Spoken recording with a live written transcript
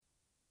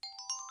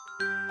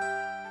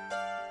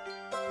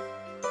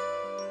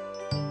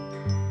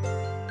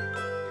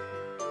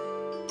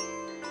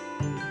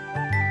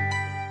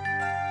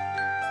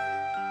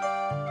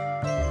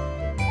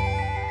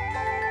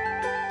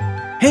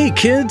Hey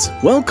kids,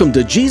 welcome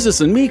to Jesus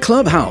and Me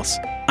Clubhouse.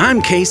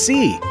 I'm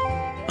KC.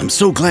 I'm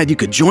so glad you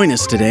could join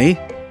us today.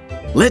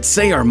 Let's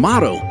say our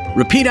motto.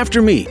 Repeat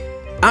after me.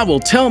 I will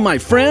tell my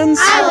friends.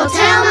 I will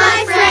tell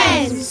my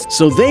friends.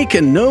 So they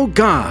can know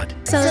God.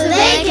 So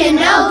they can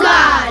know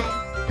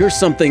God. Here's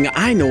something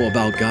I know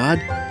about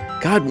God.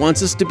 God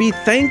wants us to be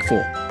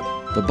thankful.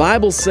 The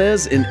Bible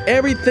says, in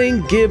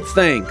everything give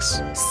thanks.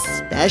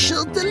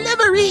 Special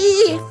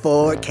delivery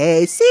for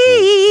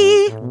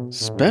KC.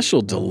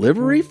 Special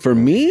delivery for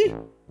me?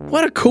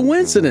 What a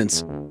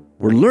coincidence.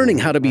 We're learning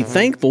how to be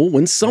thankful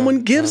when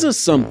someone gives us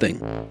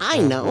something. I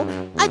know.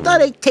 I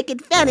thought I'd take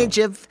advantage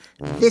of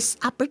this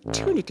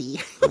opportunity.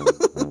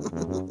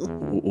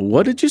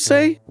 What did you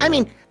say?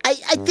 I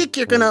think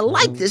you're gonna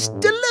like this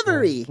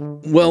delivery.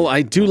 Well,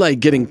 I do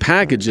like getting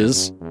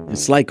packages.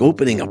 It's like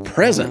opening a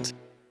present.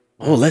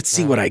 Oh, let's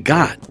see what I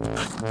got.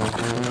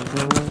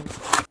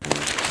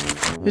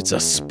 It's a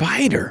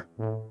spider.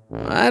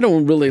 I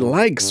don't really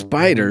like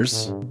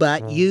spiders.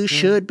 But you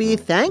should be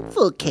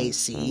thankful,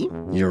 KC.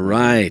 You're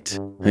right.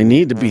 I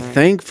need to be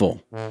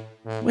thankful.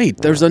 Wait,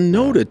 there's a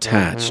note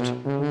attached.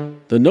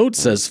 The note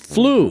says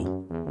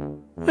flu.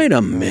 Wait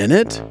a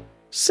minute.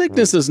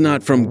 Sickness is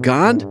not from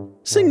God.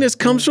 Sickness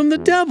comes from the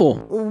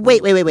devil.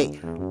 Wait.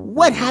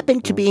 What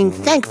happened to being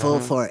thankful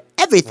for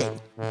everything?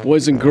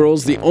 Boys and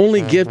girls, the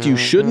only gift you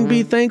shouldn't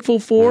be thankful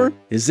for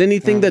is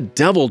anything the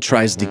devil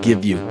tries to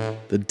give you.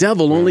 The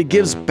devil only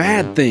gives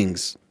bad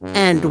things.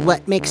 And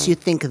what makes you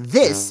think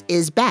this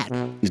is bad?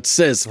 It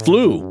says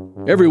flu.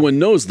 Everyone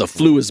knows the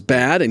flu is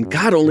bad and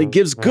God only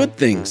gives good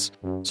things.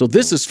 So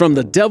this is from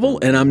the devil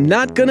and I'm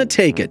not gonna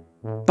take it.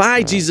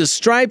 By Jesus'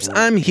 stripes,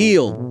 I'm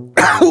healed.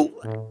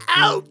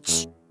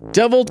 Ouch!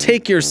 Devil,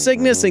 take your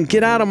sickness and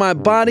get out of my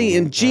body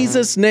in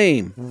Jesus'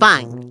 name.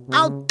 Fine,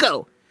 I'll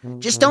go.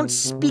 Just don't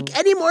speak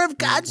any more of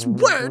God's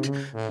word.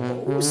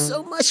 Oh,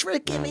 so much for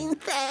giving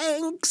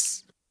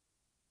thanks.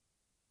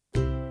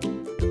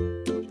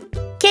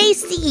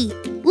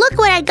 KC, look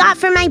what I got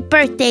for my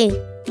birthday.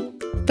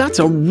 That's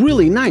a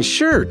really nice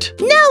shirt.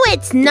 No,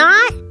 it's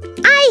not.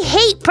 I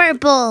hate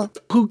purple.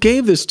 Who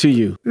gave this to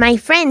you? My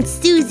friend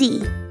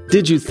Susie.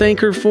 Did you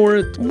thank her for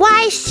it?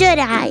 Why should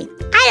I?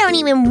 I don't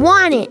even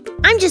want it.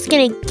 I'm just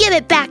gonna give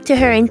it back to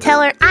her and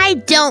tell her I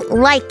don't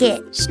like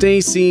it.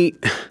 Stacy,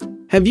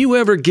 have you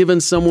ever given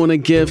someone a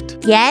gift?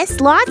 Yes,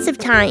 lots of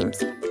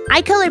times.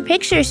 I color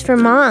pictures for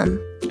Mom.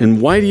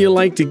 And why do you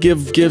like to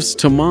give gifts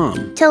to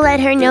Mom? To let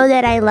her know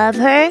that I love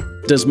her.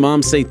 Does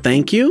Mom say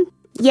thank you?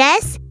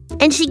 Yes,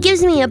 and she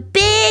gives me a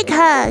big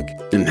hug.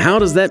 And how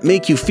does that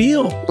make you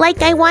feel?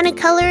 Like I want to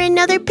color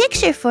another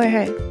picture for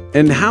her.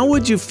 And how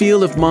would you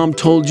feel if Mom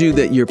told you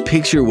that your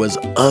picture was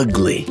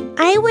ugly?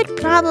 I would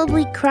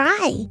probably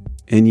cry.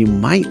 And you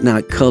might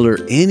not color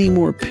any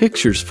more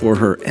pictures for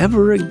her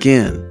ever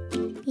again.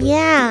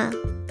 Yeah.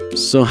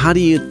 So how do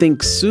you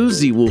think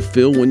Susie will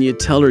feel when you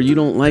tell her you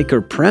don't like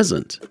her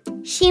present?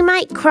 She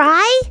might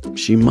cry?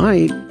 She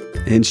might.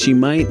 And she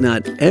might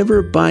not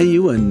ever buy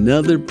you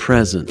another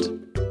present.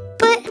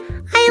 But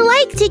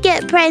I like to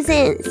get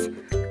presents.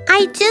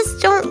 I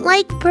just don't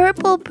like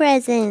purple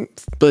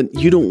presents. But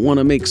you don't want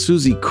to make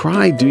Susie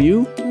cry, do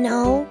you?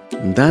 No.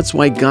 And that's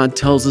why God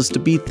tells us to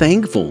be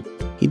thankful.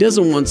 He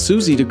doesn't want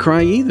Susie to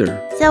cry either.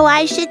 So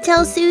I should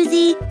tell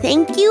Susie,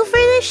 thank you for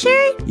the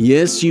shirt?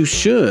 Yes, you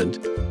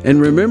should.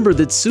 And remember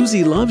that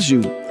Susie loves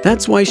you.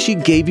 That's why she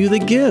gave you the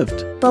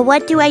gift. But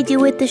what do I do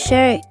with the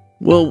shirt?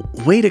 Well,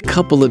 wait a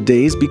couple of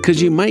days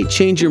because you might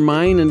change your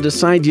mind and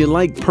decide you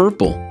like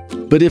purple.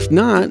 But if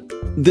not,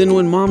 then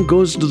when Mom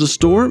goes to the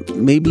store,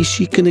 maybe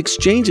she can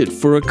exchange it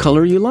for a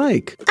color you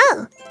like.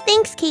 Oh,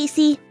 thanks,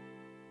 Casey.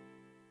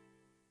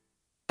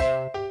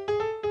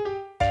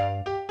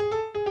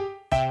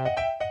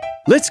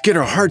 Let's get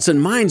our hearts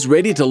and minds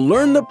ready to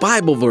learn the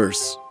Bible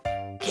verse.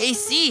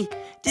 KC,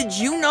 did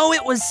you know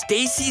it was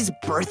Stacy's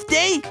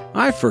birthday?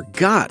 I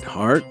forgot,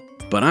 Hart,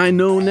 but I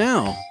know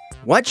now.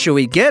 What should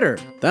we get her?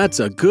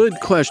 That's a good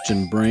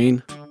question,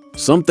 Brain.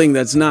 Something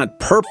that's not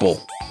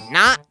purple.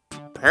 Not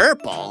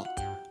purple.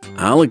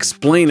 I'll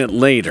explain it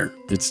later.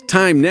 It's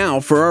time now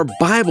for our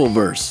Bible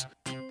verse.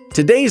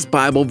 Today's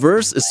Bible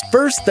verse is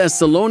 1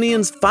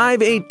 Thessalonians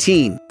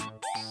 5:18.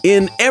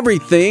 In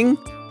everything,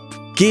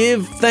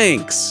 give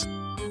thanks.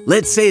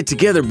 Let's say it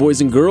together,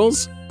 boys and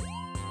girls.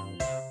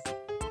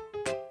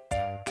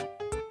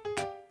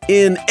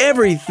 In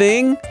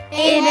everything,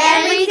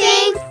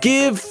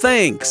 give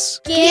thanks.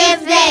 Give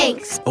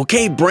thanks.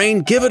 Okay, Brain,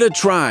 give it a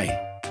try.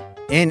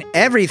 In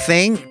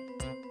everything,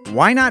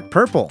 why not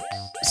purple?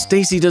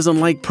 Stacy doesn't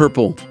like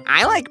purple.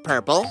 I like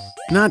purple.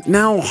 Not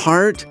now,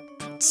 Hart.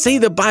 Say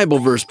the Bible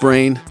verse,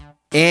 Brain.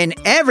 In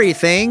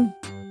everything,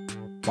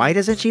 why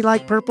doesn't she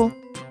like purple?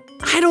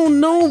 I don't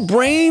know,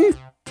 Brain.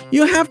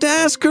 You have to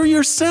ask her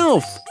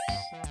yourself.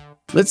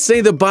 Let's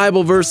say the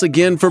Bible verse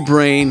again for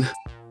Brain.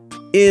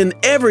 In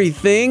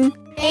everything,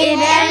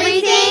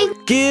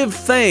 give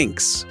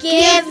thanks.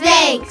 Give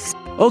thanks.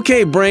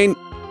 Okay, Brain.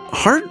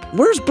 Hart,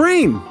 where's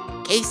Brain?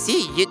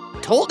 KC, you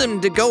told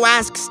him to go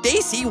ask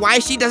Stacy why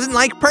she doesn't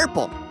like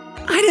purple.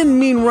 I didn't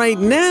mean right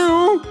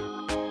now.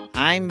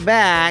 I'm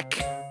back.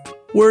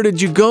 Where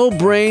did you go,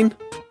 Brain?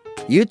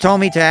 You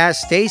told me to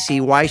ask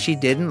Stacy why she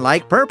didn't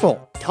like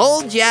purple.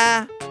 Told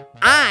ya.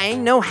 I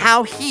know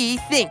how he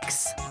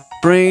thinks.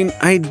 Brain,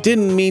 I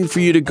didn't mean for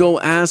you to go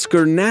ask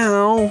her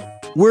now.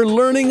 We're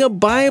learning a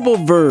Bible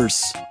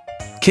verse.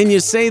 Can you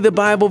say the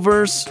Bible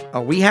verse?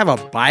 Oh, we have a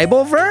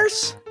Bible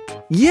verse?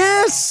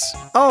 Yes!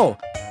 Oh,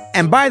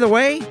 and by the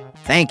way,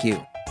 thank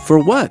you.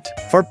 For what?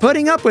 For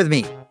putting up with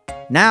me.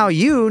 Now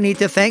you need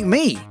to thank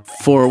me.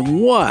 For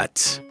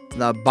what?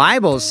 The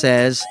Bible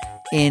says,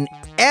 in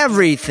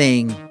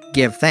everything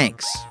give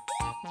thanks.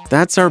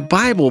 That's our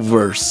Bible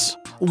verse.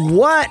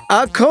 What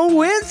a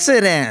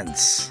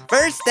coincidence!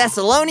 1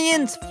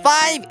 Thessalonians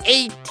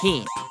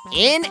 5:18.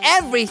 In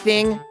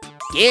everything,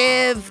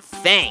 give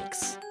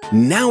thanks.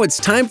 Now it's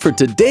time for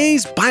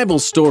today's Bible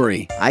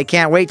story. I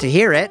can't wait to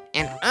hear it.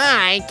 And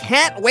I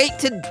can't wait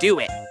to do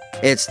it.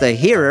 It's the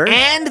hearer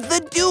And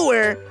the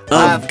doer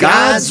Of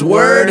God's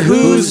Word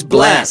who's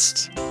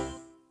blessed.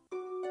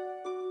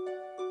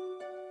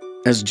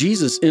 As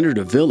Jesus entered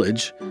a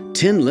village,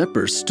 10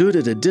 lepers stood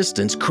at a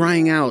distance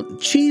crying out,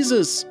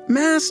 "Jesus,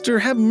 Master,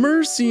 have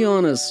mercy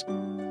on us."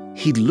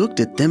 He looked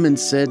at them and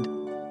said,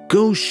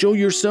 "Go show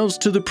yourselves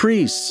to the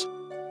priests."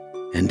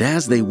 And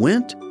as they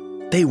went,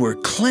 they were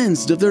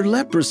cleansed of their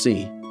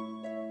leprosy.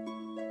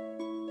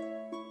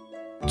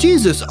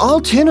 Jesus,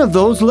 all 10 of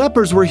those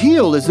lepers were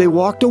healed as they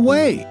walked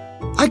away.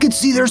 I could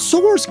see their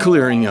sores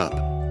clearing up.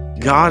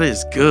 God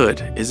is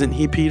good, isn't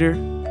he, Peter?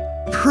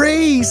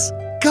 Praise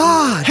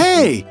God!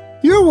 Hey,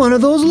 you're one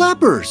of those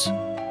lepers.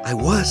 I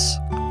was.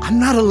 I'm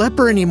not a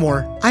leper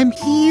anymore. I'm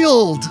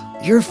healed.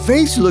 Your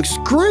face looks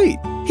great.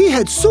 He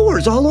had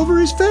sores all over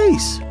his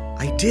face.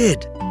 I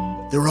did.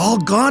 They're all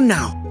gone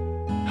now.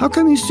 How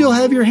come you still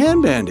have your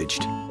hand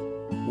bandaged?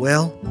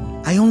 Well,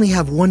 I only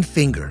have one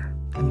finger.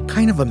 I'm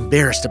kind of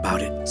embarrassed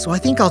about it, so I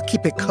think I'll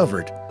keep it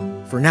covered.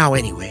 For now,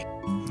 anyway.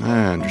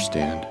 I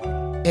understand.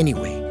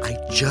 Anyway, I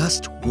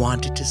just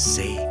wanted to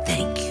say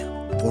thank you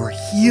for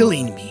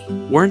healing me.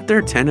 Weren't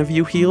there 10 of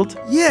you healed?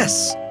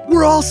 Yes,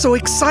 we're all so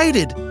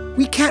excited.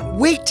 We can't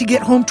wait to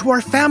get home to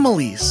our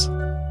families.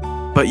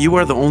 But you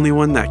are the only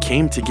one that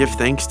came to give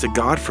thanks to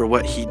God for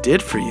what he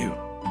did for you.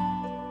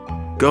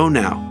 Go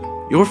now.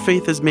 Your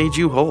faith has made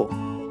you whole.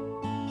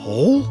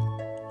 Whole?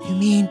 You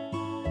mean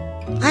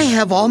I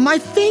have all my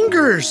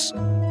fingers?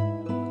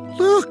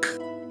 Look,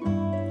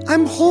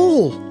 I'm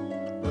whole.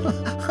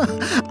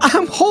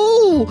 I'm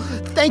whole.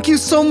 Thank you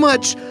so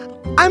much.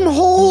 I'm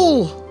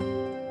whole.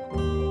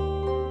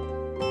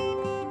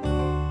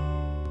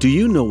 Do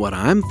you know what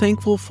I'm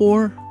thankful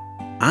for?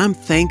 I'm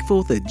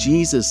thankful that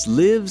Jesus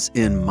lives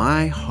in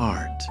my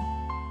heart.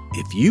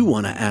 If you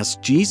want to ask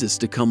Jesus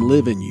to come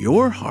live in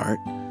your heart,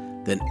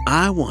 then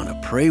I want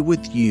to pray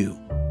with you.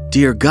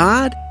 Dear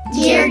God,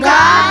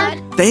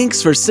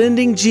 thanks for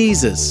sending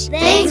Jesus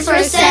Thanks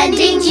for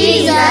sending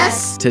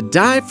Jesus to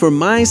die for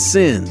my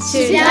sins.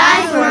 to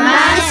die for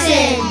my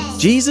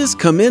sins. Jesus,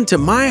 come into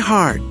my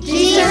heart.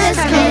 Jesus,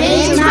 come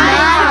into my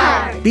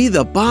heart. Be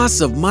the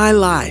boss of my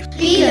life.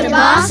 Be the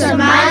boss of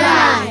my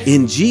life.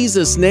 In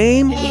Jesus'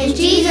 name, In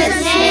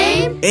Jesus'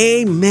 name,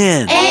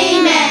 amen.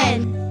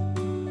 amen.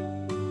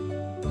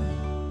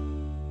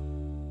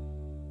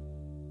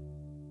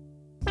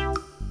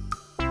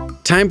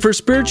 Time for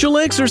spiritual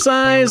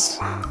exercise.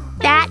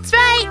 That's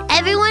right.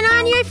 Everyone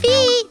on your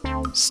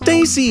feet.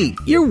 Stacy,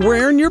 you're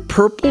wearing your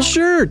purple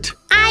shirt.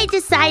 I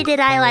decided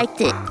I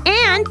liked it.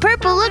 And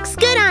purple looks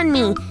good on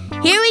me.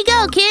 Here we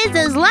go, kids,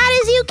 as loud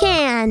as you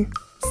can.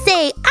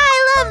 Say, I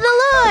love the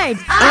Lord.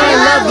 I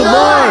love the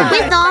Lord.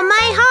 With all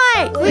my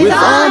heart. With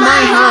all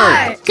my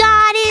heart.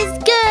 God is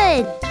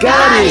good.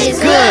 God is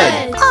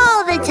good.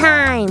 All the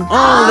time.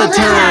 All the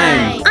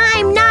time.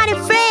 I'm not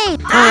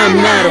afraid. I'm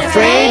not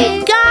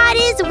afraid. God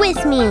is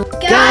with me.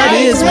 God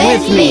is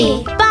with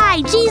me.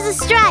 By Jesus'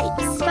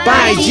 stripes.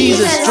 By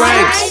Jesus'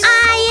 stripes.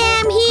 I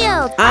am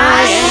healed.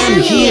 I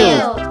am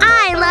healed.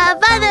 I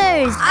love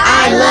others.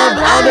 I love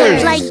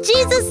others. Like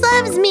Jesus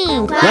loves me.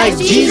 Like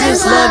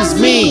Jesus loves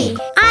me.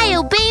 I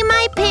obey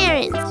my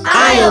parents.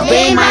 I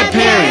obey my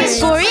parents.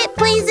 For it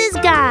pleases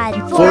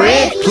God. For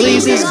it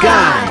pleases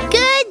God.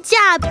 Good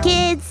job,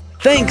 kids.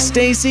 Thanks,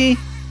 Stacy.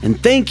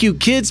 And thank you,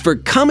 kids, for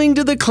coming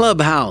to the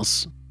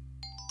clubhouse.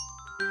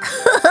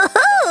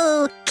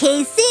 Oh,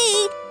 KC,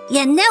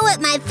 you know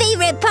what my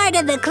favorite part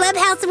of the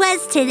clubhouse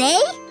was today?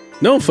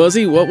 No,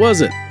 Fuzzy, what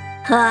was it?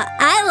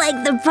 I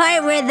like the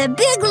part where the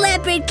big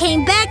leopard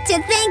came back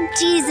to thank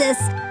Jesus.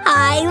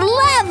 I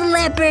love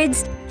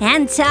leopards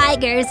and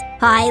tigers.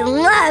 I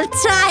love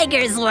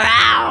tigers.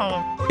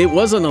 Wow. It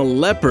wasn't a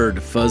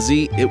leopard,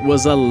 Fuzzy. It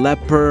was a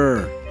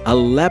leper. A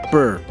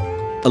leper.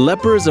 A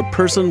leper is a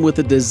person with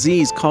a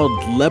disease called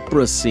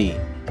leprosy.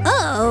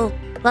 Oh,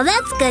 well,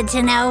 that's good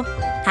to know.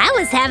 I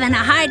was having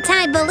a hard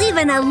time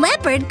believing a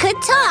leopard could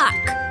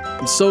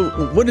talk. So,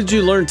 what did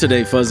you learn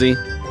today, Fuzzy?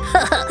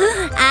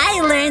 I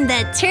learned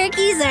that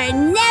turkeys are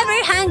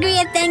never hungry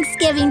at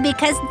Thanksgiving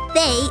because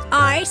they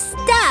are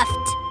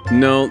stuffed.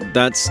 No,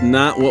 that's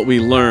not what we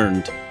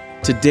learned.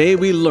 Today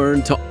we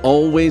learned to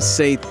always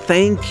say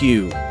thank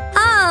you.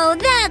 Oh,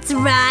 that's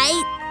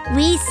right.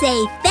 We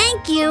say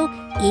thank you,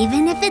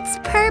 even if it's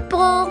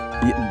purple.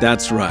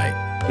 That's right.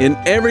 In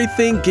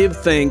everything, give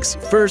thanks,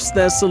 1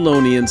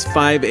 Thessalonians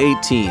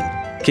 5:18.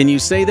 Can you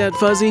say that,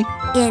 Fuzzy?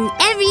 In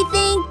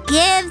everything,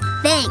 give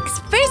thanks.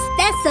 1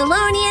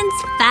 Thessalonians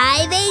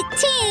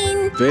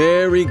 5:18.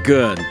 Very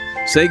good.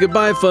 Say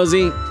goodbye,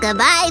 Fuzzy.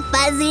 Goodbye,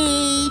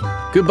 Fuzzy.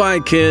 Goodbye,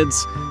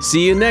 kids.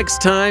 See you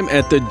next time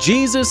at the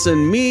Jesus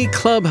and Me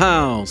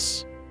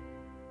Clubhouse.